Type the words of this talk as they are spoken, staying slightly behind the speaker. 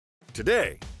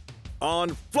Today,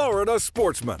 on Florida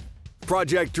Sportsman,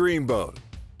 Project Dreamboat.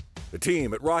 The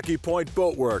team at Rocky Point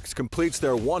Boatworks completes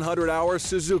their 100-hour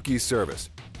Suzuki service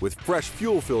with fresh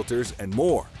fuel filters and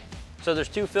more. So there's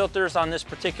two filters on this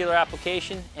particular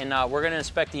application, and we're going to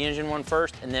inspect the engine one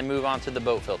first and then move on to the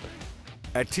boat filter.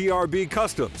 At TRB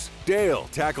Customs, Dale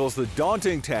tackles the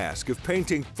daunting task of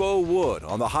painting faux wood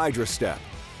on the HydraStepp.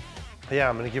 Yeah,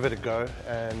 I'm going to give it a go,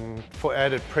 and for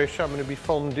added pressure, I'm going to be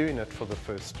filmed doing it for the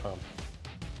first time.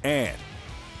 And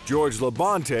George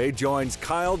LaBonte joins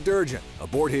Kyle Durjan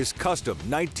aboard his custom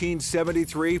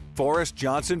 1973 Forrest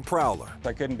Johnson Prowler.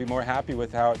 I couldn't be more happy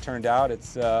with how it turned out.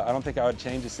 I don't think I would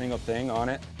change a single thing on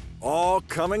it. All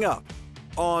coming up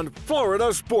on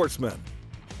Florida Sportsman,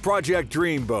 Project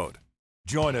Dreamboat.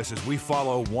 Join us as we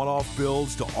follow one-off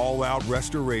builds to all-out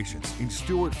restorations in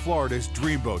Stuart, Florida's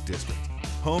Dreamboat District,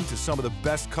 home to some of the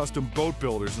best custom boat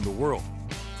builders in the world.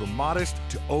 From modest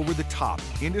to over-the-top,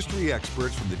 industry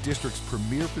experts from the district's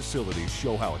premier facilities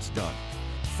show how it's done.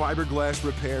 Fiberglass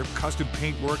repair, custom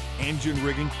paintwork, engine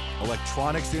rigging,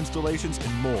 electronics installations,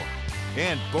 and more.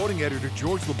 And boating editor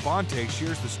George LaBonte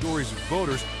shares the stories of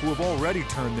boaters who have already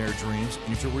turned their dreams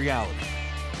into reality.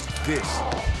 This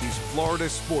is Florida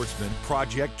Sportsman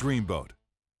Project Dreamboat.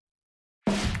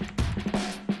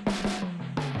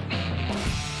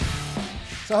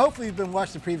 So hopefully you've been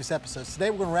watching the previous episodes. Today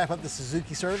we're going to wrap up the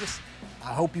Suzuki service.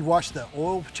 I hope you watched the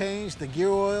oil change, the gear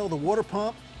oil, the water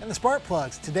pump, and the spark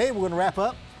plugs. Today we're going to wrap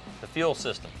up the fuel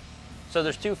system. So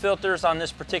there's two filters on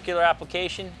this particular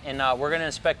application, and we're going to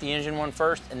inspect the engine one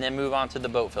first and then move on to the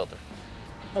boat filter.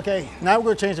 Okay, now we're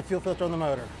going to change the fuel filter on the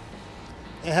motor.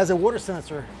 It has a water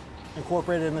sensor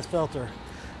incorporated in this filter.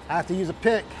 I have to use a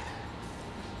pick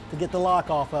to get the lock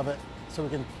off of it so we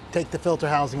can take the filter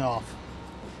housing off.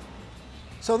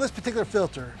 So in this particular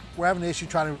filter, we're having an issue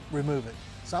trying to remove it.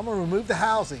 So I'm going to remove the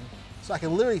housing so I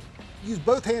can literally use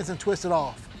both hands and twist it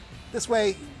off. This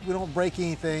way we don't break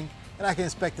anything, and I can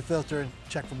inspect the filter and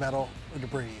check for metal or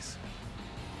debris.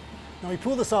 Now when you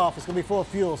pull this off, it's going to be full of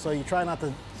fuel, so you try not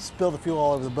to spill the fuel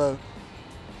all over the boat.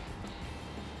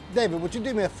 David, would you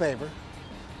do me a favor?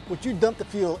 Would you dump the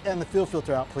fuel and the fuel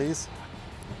filter out, please?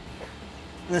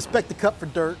 And inspect the cup for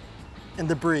dirt and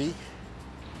debris.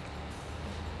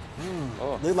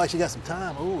 Oh. Looks like you got some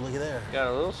time. Oh, look at there. Got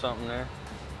a little something there.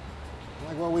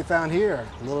 Like what we found here,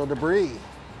 a little debris.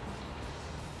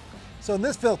 So in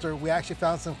this filter, we actually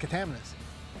found some contaminants.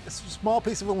 It's a small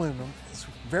piece of aluminum. It's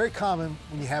very common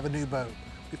when you have a new boat.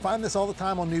 We find this all the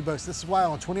time on new boats. This is why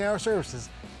on 20-hour services,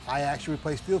 I actually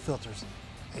replace fuel filters,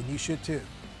 and you should too.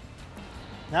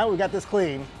 Now we got this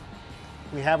clean,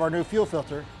 we have our new fuel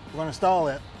filter. We're going to install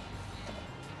it.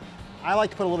 I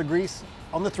like to put a little grease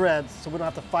on the threads so we don't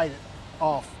have to fight it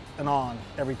off and on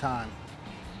every time.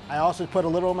 I also put a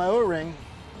little on my O-ring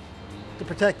to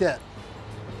protect it.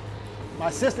 My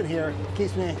assistant here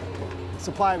keeps me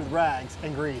supplied with rags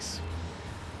and grease.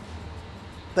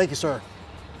 Thank you, sir.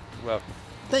 You're welcome.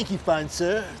 Thank you, fine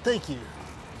sir. Thank you.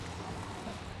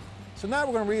 So now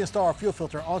we're going to reinstall our fuel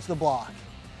filter onto the block.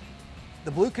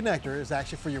 The blue connector is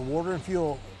actually for your water and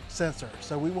fuel sensor,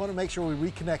 so we want to make sure we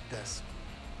reconnect this.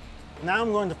 Now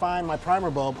I'm going to find my primer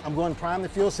bulb. I'm going to prime the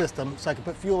fuel system so I can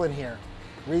put fuel in here.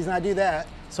 The reason I do that,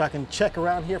 so I can check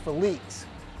around here for leaks.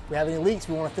 If we have any leaks,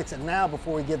 we want to fix it now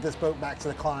before we give this boat back to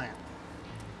the client.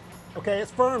 Okay,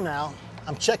 it's firm now.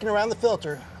 I'm checking around the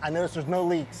filter. I notice there's no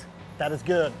leaks. That is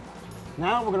good.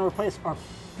 Now we're going to replace our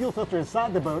fuel filter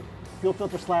inside the boat, fuel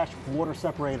filter / water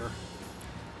separator.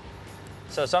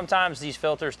 So sometimes these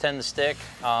filters tend to stick.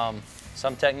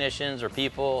 Some technicians or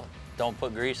people don't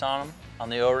put grease on them, on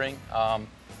the O-ring,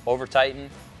 over tighten.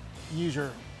 Use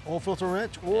your oil filter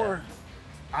wrench, or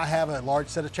I have a large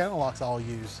set of channel locks I'll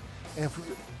use. And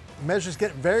if measures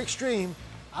get very extreme,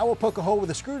 I will poke a hole with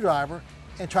a screwdriver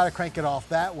and try to crank it off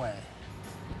that way.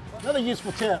 Another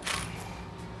useful tip,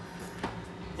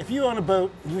 if you own a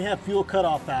boat and you have fuel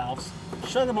cutoff valves,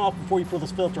 shut them off before you pull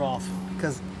this filter off,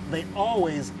 because they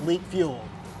always leak fuel.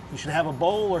 You should have a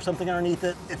bowl or something underneath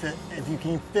it if you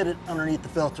can fit it underneath the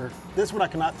filter. This one I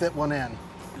cannot fit one in.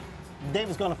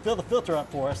 David's going to fill the filter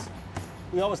up for us.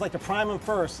 We always like to prime them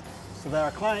first so that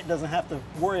our client doesn't have to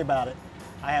worry about it.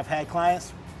 I have had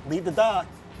clients leave the dock,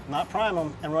 not prime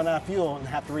them, and run out of fuel and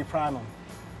have to reprime them.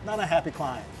 Not a happy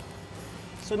client.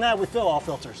 So now we fill all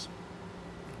filters.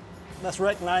 That's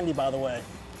Rec 90, by the way.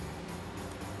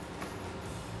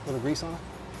 Little grease on it?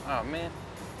 Oh man.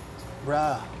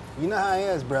 Bruh, you know how it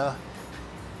is, bruh.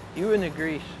 You in the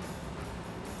grease.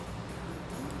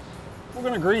 We're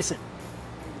gonna grease it.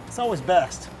 It's always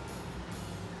best.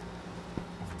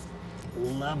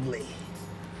 Lovely.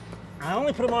 I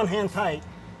only put them on hand tight.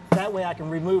 That way I can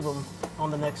remove them on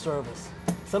the next service.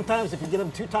 Sometimes if you get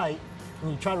them too tight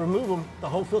and you try to remove them, the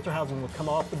whole filter housing will come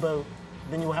off the boat.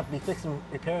 Then you will have to be fixing,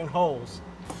 repairing holes.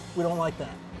 We don't like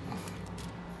that.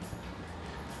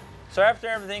 So after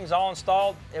everything's all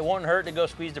installed, it won't hurt to go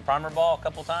squeeze the primer ball a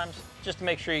couple times, just to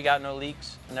make sure you got no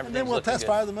leaks and everything's And then we'll looking test good.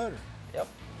 fire the motor. Yep.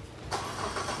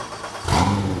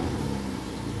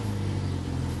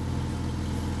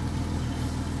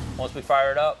 Once we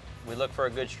fire it up, we look for a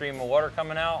good stream of water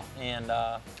coming out, and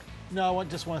No, I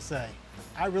just want to say,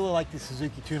 I really like these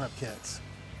Suzuki tune-up kits.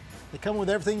 They come with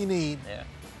everything you need. yeah.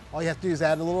 All you have to do is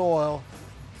add a little oil,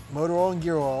 motor oil and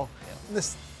gear oil. And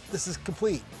this is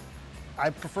complete. I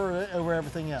prefer it over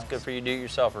everything else. Good for you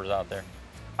do-it-yourselfers out there.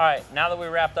 All right, now that we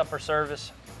wrapped up our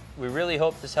service, we really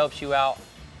hope this helps you out.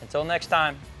 Until next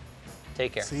time,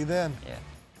 take care. See you then. Yeah.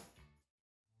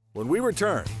 When we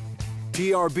return,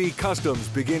 TRB Customs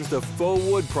begins the faux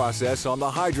wood process on the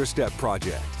HydraStepp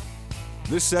project.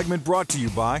 This segment brought to you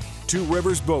by Two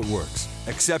Rivers Boatworks.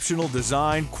 Exceptional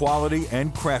design, quality,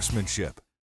 and craftsmanship.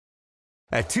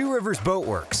 At Two Rivers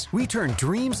Boatworks, we turn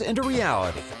dreams into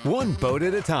reality, one boat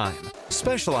at a time.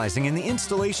 Specializing in the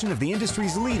installation of the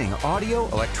industry's leading audio,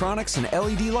 electronics, and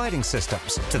LED lighting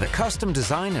systems, to the custom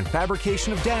design and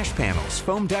fabrication of dash panels,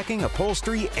 foam decking,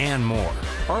 upholstery, and more.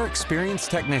 Our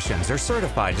experienced technicians are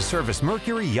certified to service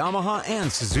Mercury, Yamaha, and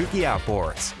Suzuki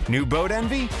outboards. New boat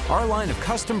envy? Our line of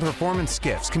custom performance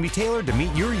skiffs can be tailored to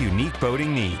meet your unique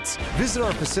boating needs. Visit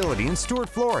our facility in Stuart,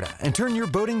 Florida, and turn your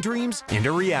boating dreams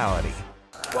into reality.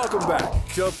 Welcome back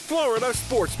to Florida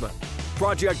Sportsman,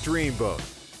 Project Dreamboat.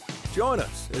 Join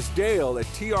us as Dale at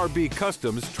TRB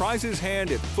Customs tries his hand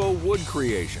at faux wood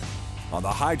creation on the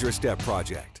HydraStepp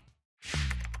project.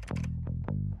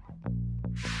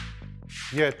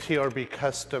 Yeah, at TRB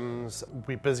Customs,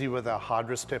 we're busy with our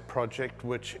HydraStepp project,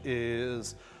 which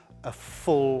is a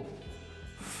full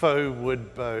faux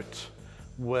wood boat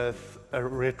with a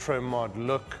retro mod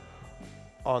look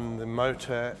on the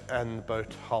motor and the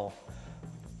boat hull.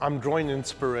 I'm drawing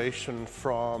inspiration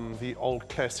from the old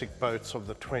classic boats of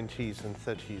the 20s and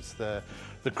 30s,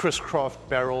 the Chris Craft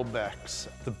barrel backs,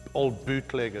 the old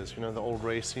bootleggers, you know, the old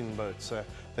racing boats.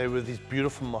 They were these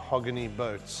beautiful mahogany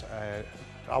boats.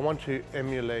 I want to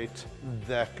emulate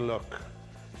that look,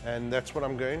 and that's what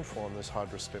I'm going for on this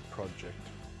HydraStepp project.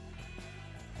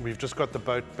 We've just got the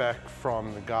boat back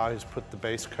from the guy who's put the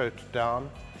base coat down.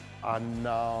 I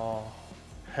now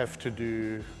have to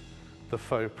do the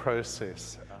faux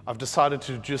process. I've decided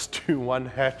to just do one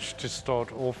hatch to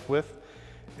start off with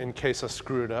in case I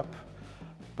screw it up.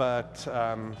 But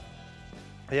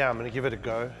yeah, I'm going to give it a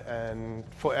go, and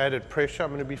for added pressure, I'm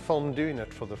going to be filmed doing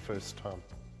it for the first time.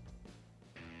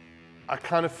 I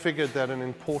kind of figured that an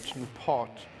important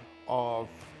part of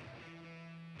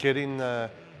getting the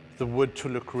wood to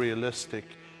look realistic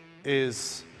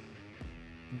is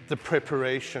the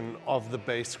preparation of the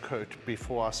base coat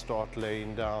before I start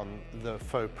laying down the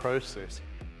faux process.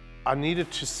 I needed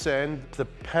to sand the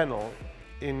panel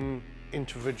in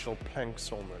individual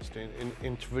planks almost, in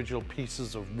individual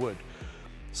pieces of wood.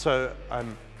 So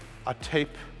I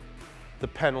tape the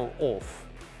panel off.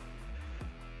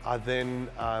 I then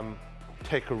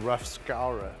take a rough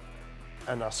scourer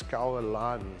and I scour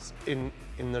lines in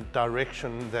the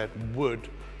direction that wood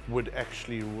would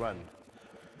actually run.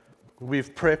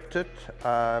 We've prepped it.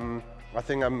 I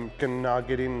think I'm gonna now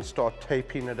get in and start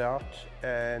taping it out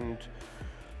and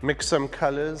mix some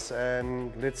colors,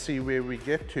 and let's see where we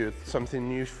get to. It's something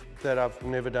new that I've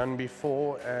never done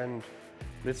before, and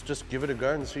let's just give it a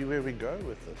go and see where we go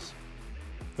with this.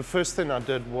 The first thing I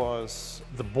did was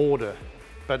the border,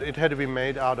 but it had to be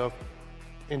made out of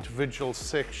individual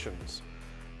sections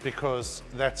because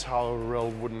that's how a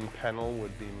real wooden panel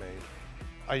would be made.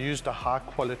 I used a high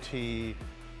quality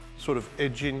sort of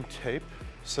edging tape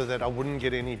so that I wouldn't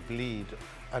get any bleed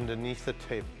underneath the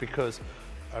tape, because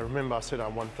I remember I said I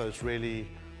want those really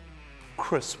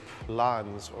crisp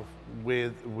lines of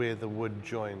where the wood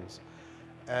joins.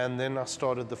 And then I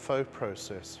started the faux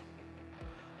process.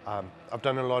 I've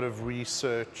done a lot of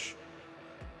research,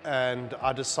 and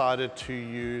I decided to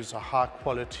use a high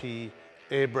quality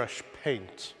airbrush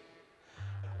paint.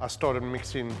 I started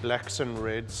mixing blacks and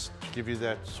reds to give you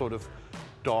that sort of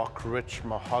dark, rich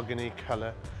mahogany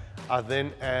color. I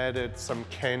then added some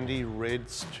candy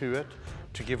reds to it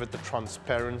to give it the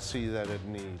transparency that it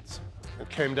needs. It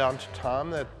came down to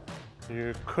time that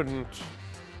you couldn't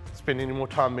spend any more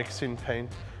time mixing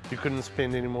paint. You couldn't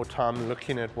spend any more time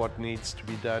looking at what needs to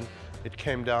be done. It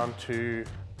came down to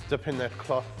dipping that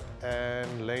cloth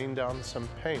and laying down some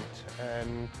paint.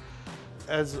 And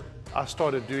as I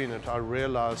started doing it, I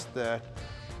realized that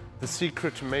the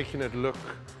secret to making it look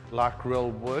like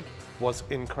real wood was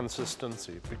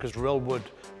inconsistency, because real wood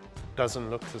doesn't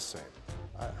look the same.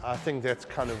 I think that's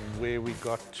kind of where we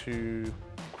got to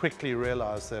quickly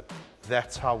realize that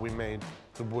that's how we made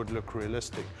the wood look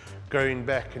realistic. Going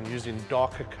back and using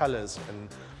darker colors and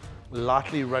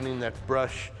lightly running that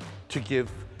brush to give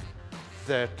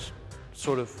that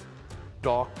sort of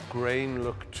dark grain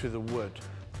look to the wood.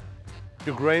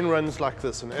 Your grain runs like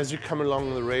this, and as you come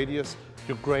along the radius,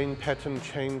 your grain pattern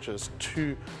changes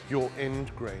to your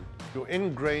end grain. Your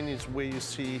end grain is where you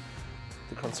see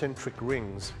the concentric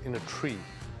rings in a tree.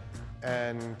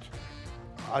 And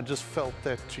I just felt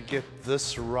that to get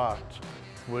this right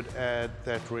would add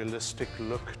that realistic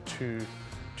look to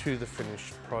the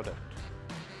finished product.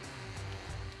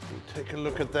 And take a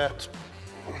look at that.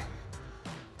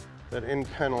 That end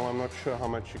panel, I'm not sure how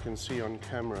much you can see on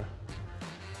camera,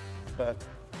 but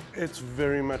it's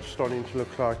very much starting to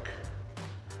look like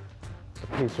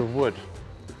a piece of wood.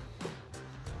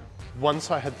 Once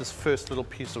I had this first little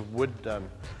piece of wood done,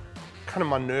 kind of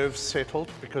my nerves settled,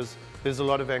 because there's a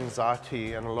lot of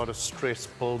anxiety and a lot of stress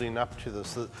building up to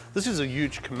this. This is a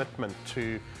huge commitment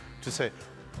to say,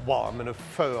 wow, I'm gonna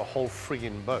faux a whole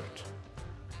friggin' boat.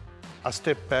 I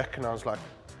stepped back and I was like,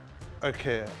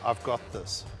 okay, I've got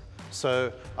this.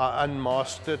 So I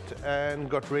unmasked it and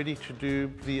got ready to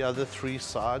do the other 3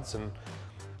 sides, and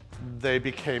they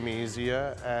became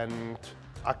easier, and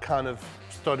I kind of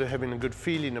started having a good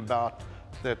feeling about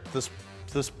that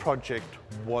this project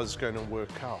was going to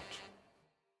work out.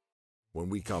 When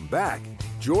we come back,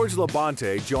 George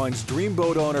LaBonte joins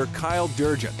Dreamboat owner Kyle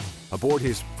Durjan aboard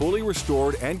his fully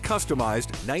restored and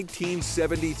customized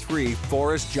 1973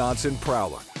 Forrest Johnson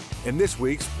Prowler in this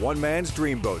week's One Man's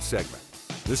Dreamboat segment.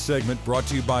 This segment brought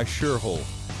to you by Surehold.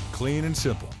 Clean and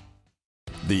simple.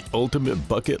 The ultimate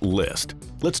bucket list.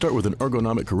 Let's start with an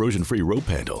ergonomic corrosion-free rope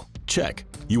handle. Check.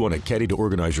 You want a caddy to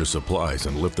organize your supplies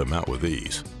and lift them out with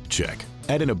ease. Check.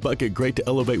 Add in a bucket grate to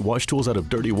elevate wash tools out of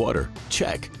dirty water.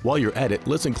 Check. While you're at it,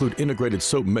 let's include integrated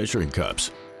soap measuring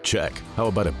cups. Check. How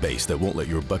about a base that won't let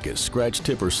your bucket scratch,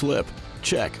 tip, or slip?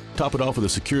 Check. Top it off with a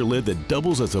secure lid that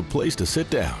doubles as a place to sit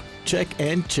down. Check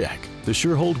and check. The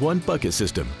Surehold One Bucket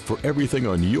System for everything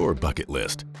on your bucket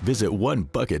list. Visit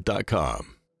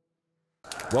onebucket.com.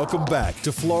 Welcome back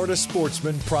to Florida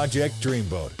Sportsman Project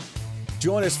Dreamboat.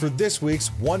 Join us for this week's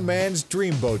One Man's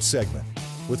Dreamboat segment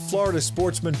with Florida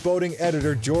Sportsman boating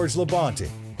editor George LaBonte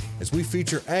as we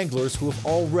feature anglers who have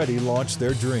already launched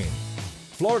their dream.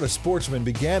 Florida Sportsman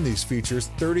began these features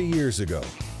 30 years ago,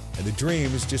 and the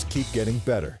dreams just keep getting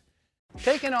better.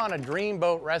 Taking on a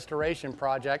Dreamboat restoration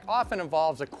project often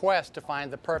involves a quest to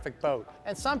find the perfect boat.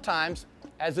 And sometimes,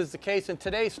 as is the case in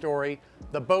today's story,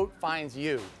 the boat finds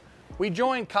you. We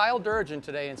joined Kyle Durjan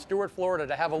today in Stuart, Florida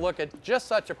to have a look at just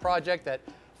such a project that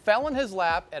fell in his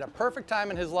lap at a perfect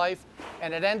time in his life,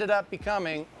 and it ended up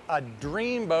becoming a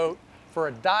dream boat for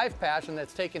a dive passion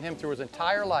that's taken him through his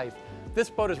entire life. This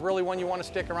boat is really one you want to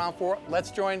stick around for.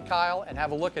 Let's join Kyle and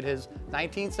have a look at his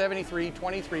 1973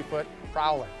 23-foot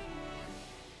Prowler.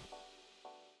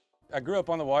 I grew up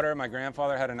on the water. My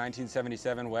grandfather had a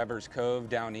 1977 Weber's Cove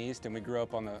down east, and we grew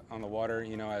up on the water,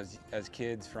 you know, as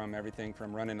kids, from everything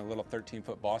from running a little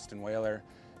 13-foot Boston whaler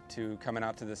to coming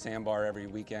out to the sandbar every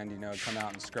weekend, you know, come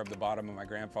out and scrub the bottom of my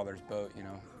grandfather's boat, you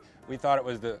know. We thought it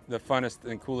was the funnest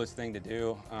and coolest thing to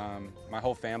do. My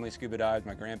whole family scuba dives.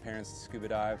 My grandparents scuba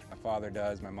dive. My father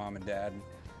does. My mom and dad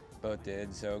both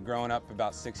did. So growing up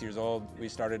about 6 years old, we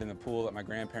started in the pool at my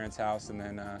grandparents' house, and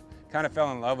then kind of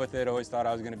fell in love with it. Always thought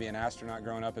I was going to be an astronaut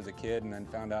growing up as a kid, and then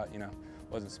found out, you know,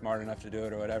 wasn't smart enough to do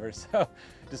it or whatever. So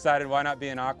decided why not be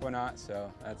an aquanaut.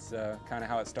 So that's kind of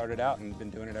how it started out, and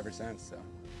been doing it ever since. So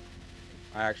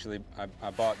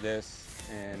I bought this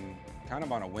and kind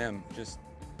of on a whim, just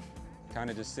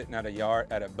sitting at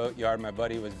a boat yard. My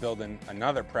buddy was building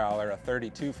another Prowler, a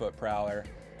 32-foot Prowler,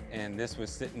 and this was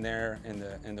sitting there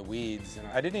in the weeds. And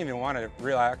I didn't even want to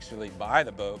really actually buy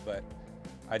the boat, but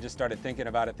I just started thinking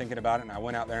about it, and I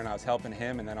went out there and I was helping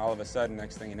him, and then all of a sudden,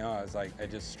 next thing you know, I was like, it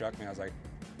just struck me. I was like,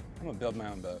 I'm gonna build my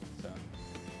own boat. So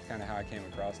that's kind of how I came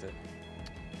across it.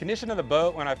 Condition of the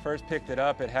boat, when I first picked it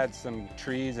up, it had some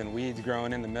trees and weeds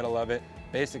growing in the middle of it.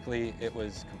 Basically, it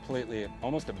was completely,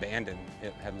 almost abandoned,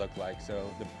 it had looked like.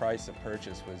 So the price of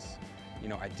purchase was, you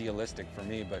know, idealistic for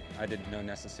me, but I didn't know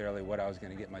necessarily what I was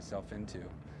going to get myself into.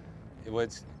 It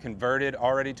was converted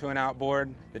already to an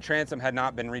outboard. The transom had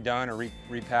not been redone or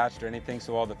repatched or anything,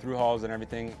 so all the through hulls and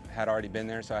everything had already been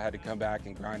there, so I had to come back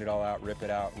and grind it all out, rip it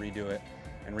out, redo it,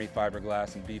 and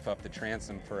refiberglass and beef up the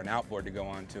transom for an outboard to go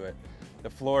onto it. The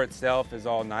floor itself is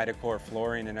all Nitacor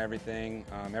flooring and everything.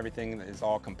 Everything is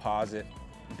all composite.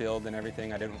 build and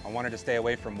everything. I wanted to stay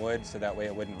away from wood so that way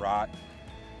it wouldn't rot.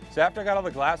 So after I got all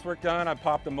the glass work done, I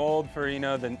popped the mold for, you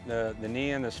know, the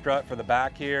knee and the strut for the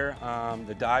back here,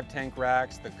 the dive tank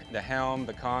racks, the helm,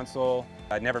 the console.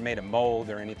 I'd never made a mold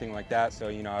or anything like that, so,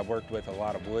 you know, I worked with a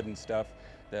lot of wood and stuff.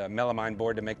 The melamine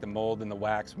board to make the mold and the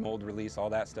wax, mold release, all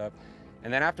that stuff.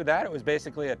 And then after that, it was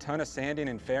basically a ton of sanding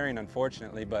and fairing,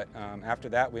 unfortunately. But after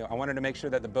that, I wanted to make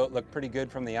sure that the boat looked pretty good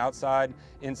from the outside.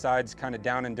 Inside's kind of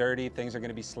down and dirty. Things are going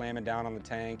to be slamming down on the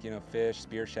tank, you know, fish,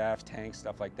 spear shafts, tanks,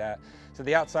 stuff like that. So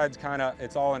the outside's kind of,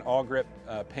 it's all an all grip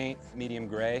paint, medium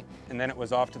gray. And then it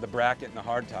was off to the bracket and the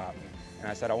hardtop. And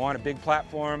I said, I want a big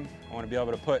platform. I want to be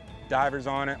able to put divers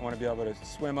on it. I want to be able to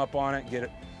swim up on it,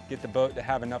 get the boat to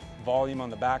have enough volume on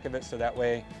the back of it so that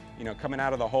way, you know, coming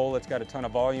out of the hole, it's got a ton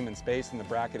of volume and space in the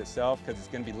bracket itself because it's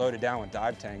going to be loaded down with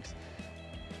dive tanks.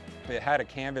 It had a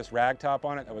canvas rag top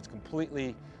on it that was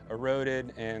completely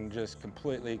eroded and just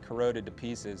completely corroded to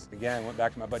pieces. Again, went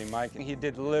back to my buddy Mike, and he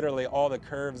did literally all the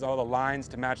curves, all the lines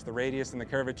to match the radius and the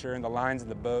curvature and the lines of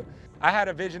the boat. I had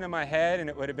a vision in my head, and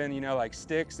it would have been, you know, like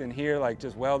sticks in here, like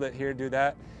just weld it here, do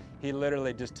that. He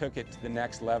literally just took it to the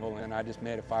next level, and I just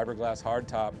made a fiberglass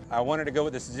hardtop. I wanted to go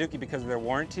with the Suzuki because of their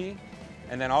warranty.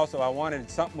 And then also I wanted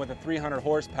something with a 300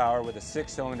 horsepower with a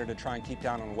 6-cylinder to try and keep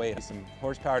down on weight. Some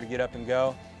horsepower to get up and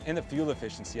go. And the fuel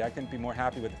efficiency. I couldn't be more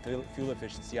happy with the fuel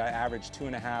efficiency. I averaged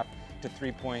 2.5 to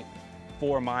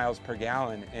 3.4 miles per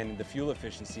gallon, and the fuel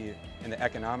efficiency and the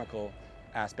economical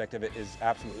aspect of it is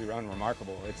absolutely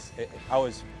unremarkable. I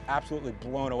was absolutely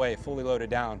blown away, fully loaded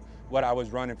down, what I was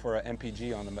running for an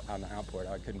MPG on the Outboard.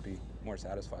 I couldn't be more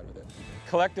satisfied with it.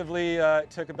 Collectively, it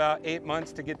took about 8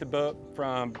 months to get the boat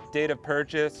from date of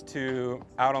purchase to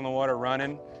out on the water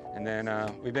running. And then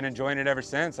we've been enjoying it ever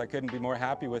since. I couldn't be more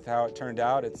happy with how it turned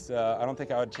out. I don't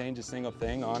think I would change a single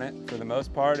thing on it. For the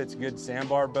most part, it's a good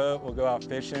sandbar boat. We'll go out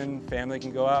fishing, family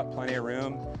can go out, plenty of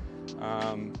room.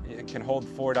 It can hold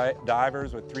 4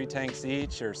 divers with 3 tanks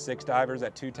each, or 6 divers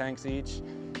at 2 tanks each.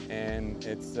 And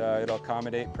it'll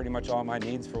accommodate pretty much all my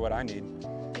needs for what I need.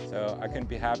 So I couldn't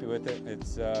be happy with it.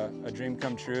 It's a dream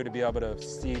come true to be able to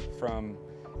see from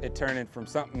it turning from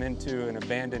something into an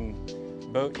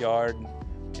abandoned boatyard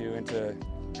into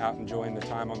out enjoying the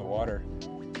time on the water.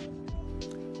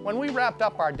 When we wrapped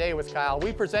up our day with Kyle,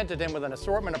 we presented him with an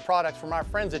assortment of products from our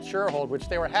friends at Surehold, which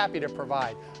they were happy to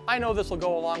provide. I know this will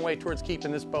go a long way towards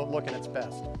keeping this boat looking its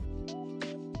best.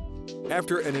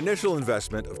 After an initial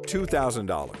investment of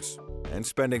 $2,000 and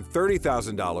spending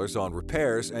 $30,000 on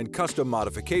repairs and custom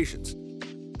modifications,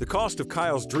 the cost of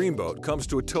Kyle's Dreamboat comes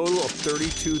to a total of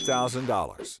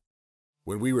 $32,000.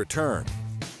 When we return,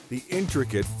 the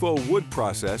intricate faux wood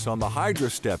process on the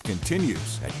HydraStepp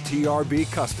continues at TRB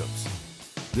Customs.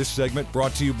 This segment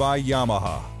brought to you by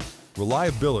Yamaha.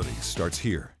 Reliability starts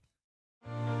here.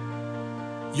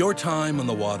 Your time on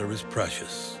the water is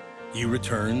precious. You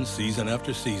return season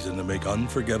after season to make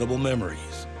unforgettable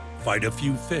memories, fight a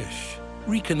few fish,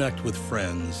 reconnect with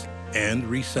friends, and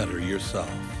recenter yourself.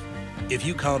 If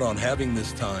you count on having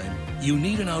this time, you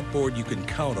need an outboard you can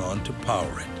count on to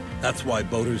power it. That's why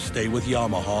boaters stay with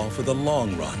Yamaha for the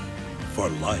long run, for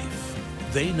life.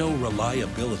 They know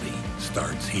reliability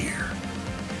starts here.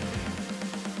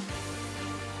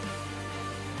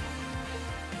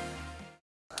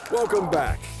 Welcome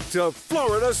back to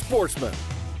Florida Sportsman,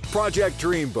 Project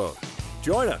Dreamboat.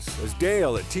 Join us as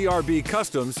Dale at TRB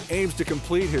Customs aims to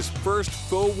complete his first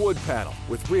faux wood panel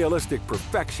with realistic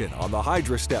perfection on the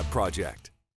HydraStepp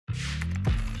project.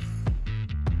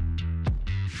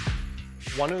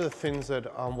 One of the things that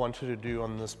I wanted to do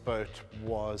on this boat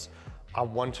was I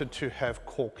wanted to have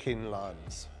cork-in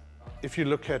lines. If you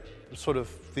look at sort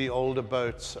of the older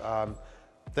boats,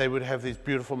 they would have these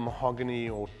beautiful mahogany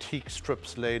or teak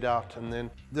strips laid out, and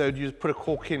then they'd put a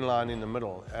cork-in line in the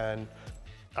middle. And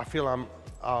I feel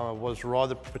I was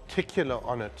rather particular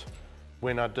on it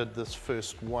when I did this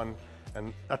first one.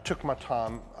 And I took my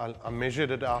time, I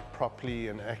measured it out properly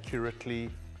and accurately.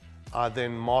 I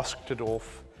then masked it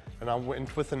off, and I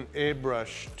went with an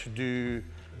airbrush to do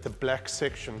the black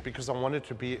section because I wanted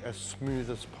to be as smooth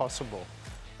as possible.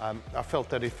 I felt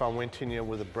that if I went in here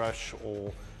with a brush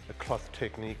or a cloth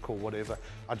technique or whatever,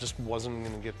 I just wasn't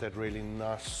going to get that really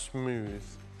nice, smooth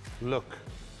look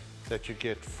that you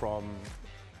get from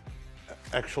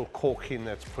actual corking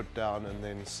that's put down and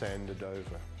then sanded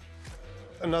over.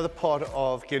 Another part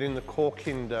of getting the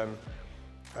corking done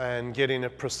and getting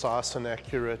it precise and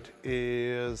accurate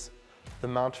is the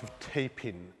amount of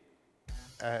taping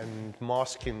and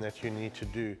masking that you need to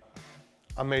do.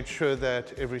 I made sure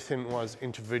that everything was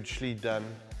individually done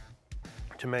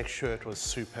to make sure it was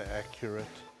super accurate.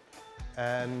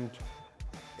 And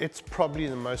It's probably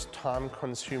the most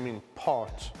time-consuming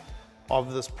part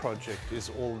of this project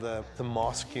is all the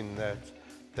masking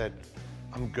that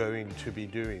I'm going to be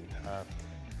doing.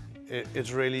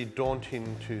 It's really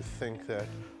daunting to think that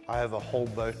I have a whole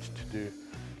boat to do,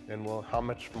 and well, how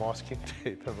much masking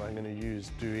tape am I going to use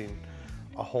doing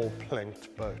a whole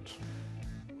planked boat?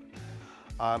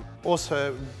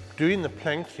 Also, doing the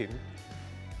planking,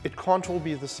 it can't all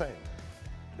be the same.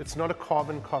 It's not a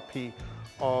carbon copy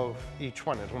of each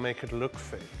one. It'll make it look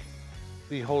fake.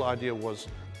 The whole idea was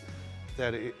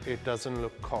that it doesn't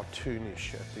look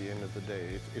cartoonish at the end of the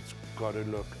day. It's got to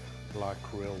look like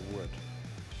real wood.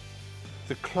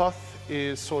 The cloth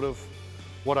is sort of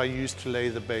what I use to lay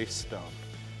the base down.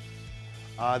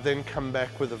 I then come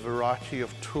back with a variety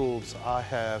of tools. I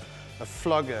have a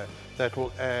flogger that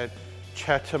will add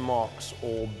chatter marks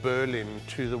or burlin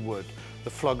to the wood.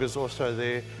 The flogger's also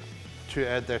there to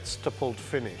add that stippled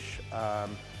finish.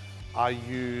 I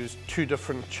use 2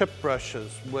 different chip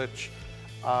brushes which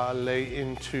I lay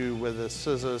into with the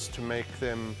scissors to make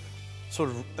them sort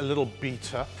of a little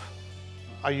beat up.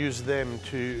 I use them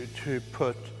to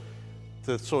put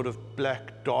the sort of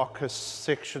black, darkest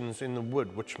sections in the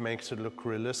wood, which makes it look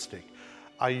realistic.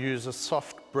 I use a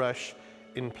soft brush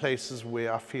in places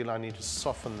where I feel I need to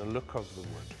soften the look of the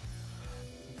wood.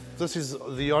 This is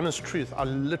the honest truth.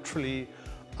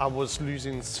 I was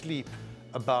losing sleep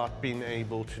about being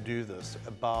able to do this,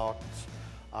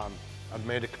 I'd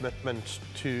made a commitment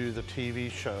to the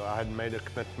TV show. I had made a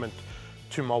commitment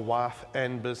to my wife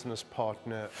and business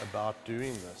partner about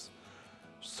doing this.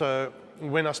 So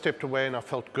when I stepped away and I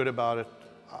felt good about it,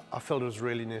 I felt it was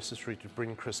really necessary to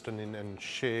bring Kristen in and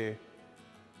share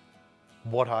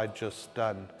what I'd just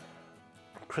done.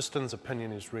 Kristen's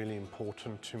opinion is really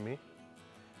important to me,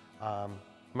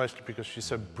 mostly because she's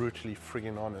so brutally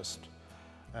friggin' honest.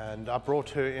 And I brought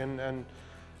her in, and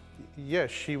yeah,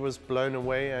 she was blown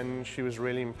away, and she was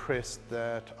really impressed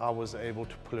that I was able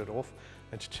to pull it off.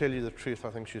 And to tell you the truth, I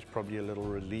think she was probably a little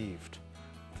relieved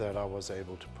that I was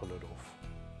able to pull it off.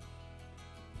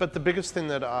 But the biggest thing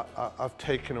that I've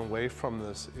taken away from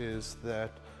this is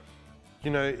that,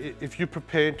 you know, if you're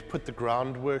prepared to put the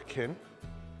groundwork in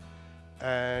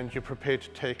and you're prepared to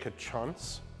take a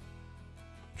chance,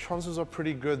 chances are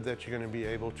pretty good that you're going to be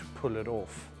able to pull it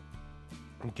off.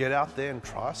 And get out there and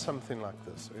try something like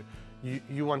this.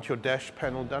 You want your dash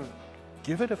panel done,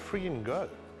 give it a freaking go.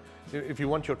 If you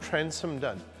want your transom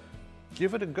done,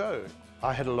 give it a go.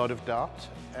 I had a lot of doubt,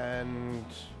 and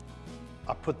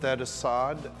I put that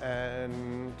aside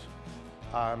and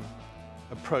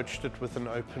approached it with an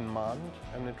open mind,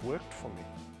 and it worked for me.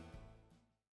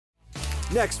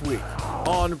 Next week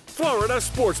on Florida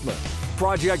Sportsman,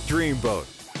 Project Dreamboat.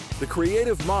 The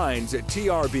creative minds at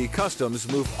TRB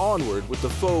Customs move onward with the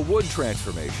faux wood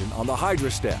transformation on the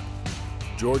HydraStepp.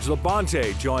 George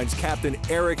LaBonte joins Captain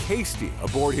Eric Hasty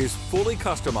aboard his fully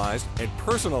customized and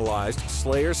personalized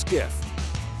Slayer skiff.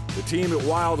 The team at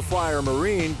Wildfire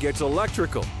Marine gets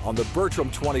electrical on the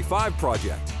Bertram 25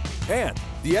 project. And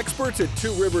the experts at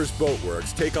Two Rivers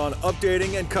Boatworks take on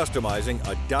updating and customizing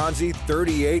a Donzi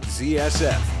 38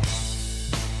 ZSF.